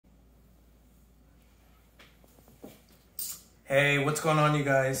Hey, what's going on, you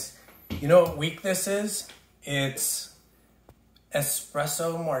guys? You know what week this is? It's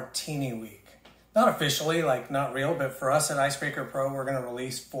Espresso Martini week. Not officially, like not real, but for us at Icebreakerpro, we're gonna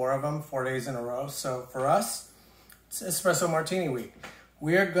release 4 of them, 4 days in a row. So for us, it's Espresso Martini week.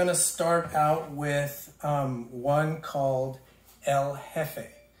 We're gonna start out with one called El Jefe.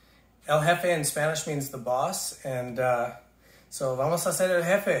 El Jefe in Spanish means the boss, and so vamos a hacer el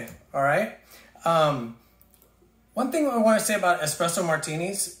jefe, all right? One thing I want to say about espresso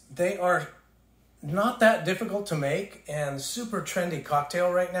martinis, they are not that difficult to make and super trendy cocktail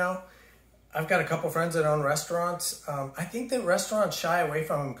right now. I've got a couple friends that own restaurants. I think that restaurants shy away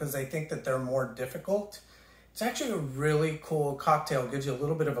from them because they think that they're more difficult. It's actually a really cool cocktail. It gives you a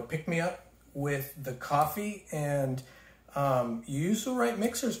little bit of a pick-me-up with the coffee, and you use the right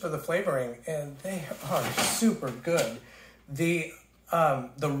mixers for the flavoring, and they are super good. The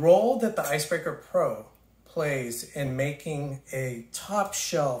role that the Icebreakerpro plays in making a top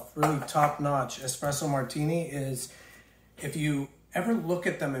shelf, really top-notch espresso martini is, if you ever look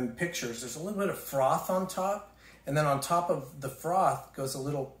at them in pictures, there's a little bit of froth on top, and then on top of the froth goes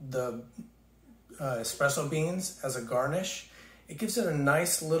the espresso beans as a garnish. It gives it a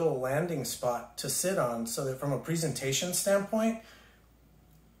nice little landing spot to sit on, so that from a presentation standpoint,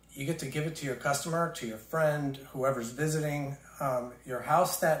 you get to give it to your customer, to your friend, whoever's visiting your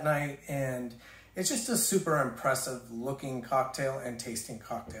house that night, and it's just a super impressive looking cocktail and tasting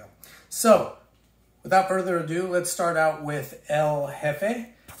cocktail. So without further ado, let's start out with El Jefe,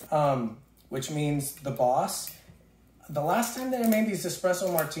 which means the boss. The last time that I made these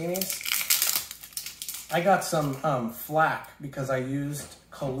espresso martinis, I got some flack because I used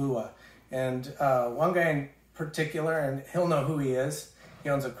Kahlua. And one guy in particular, and he'll know who he is, he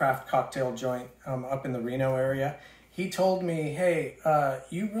owns a craft cocktail joint up in the Reno area. He told me, hey,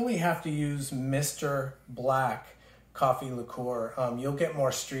 you really have to use Mr. Black coffee liqueur. You'll get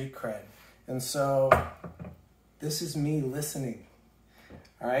more street cred. And so this is me listening.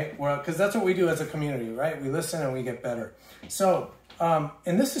 All right, well, because that's what we do as a community, right? We listen and we get better. So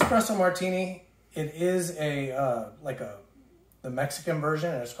in this espresso martini, it is the Mexican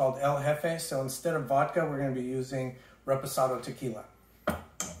version, and it's called El Jefe. So instead of vodka, we're going to be using Reposado tequila.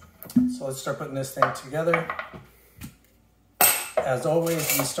 So let's start putting this thing together. As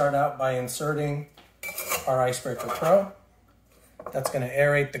always, we start out by inserting our Icebreakerpro. That's going to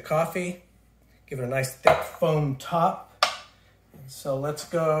aerate the coffee, give it a nice thick foam top. So let's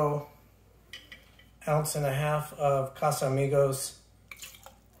go 1.5 ounces of Casamigos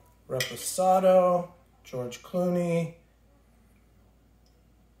Reposado, George Clooney,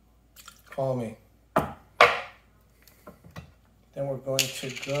 call me. Then we're going to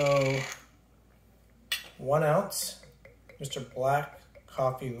go 1 ounce Mr. Black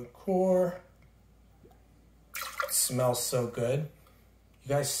coffee liqueur. It smells so good. You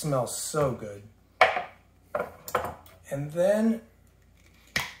guys smell so good. And then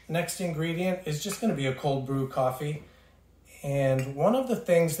next ingredient is just going to be a cold brew coffee. And one of the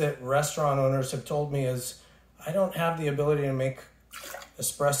things that restaurant owners have told me is, I don't have the ability to make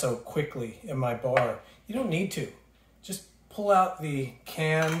espresso quickly in my bar. You don't need to. Just pull out the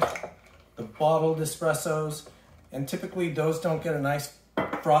canned, the bottled espressos, and typically those don't get a nice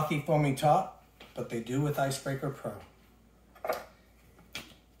frothy foamy top, but they do with Icebreakerpro.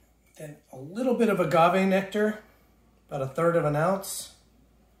 Then a little bit of agave nectar, about 1/3 ounce.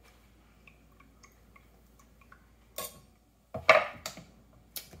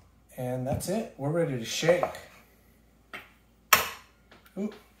 And that's it. We're ready to shake.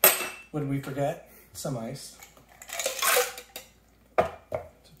 Ooh, what did we forget? Some ice.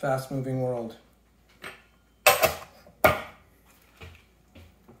 It's a fast-moving world.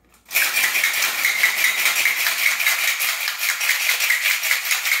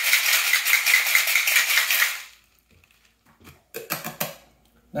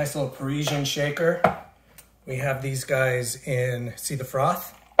 Nice little Parisian shaker. We have these guys in, see the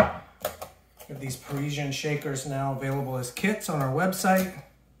froth? We have these Parisian shakers now available as kits on our website.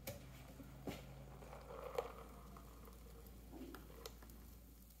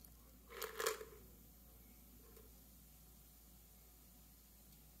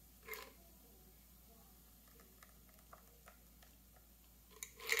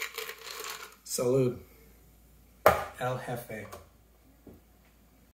 Salud. El Jefe.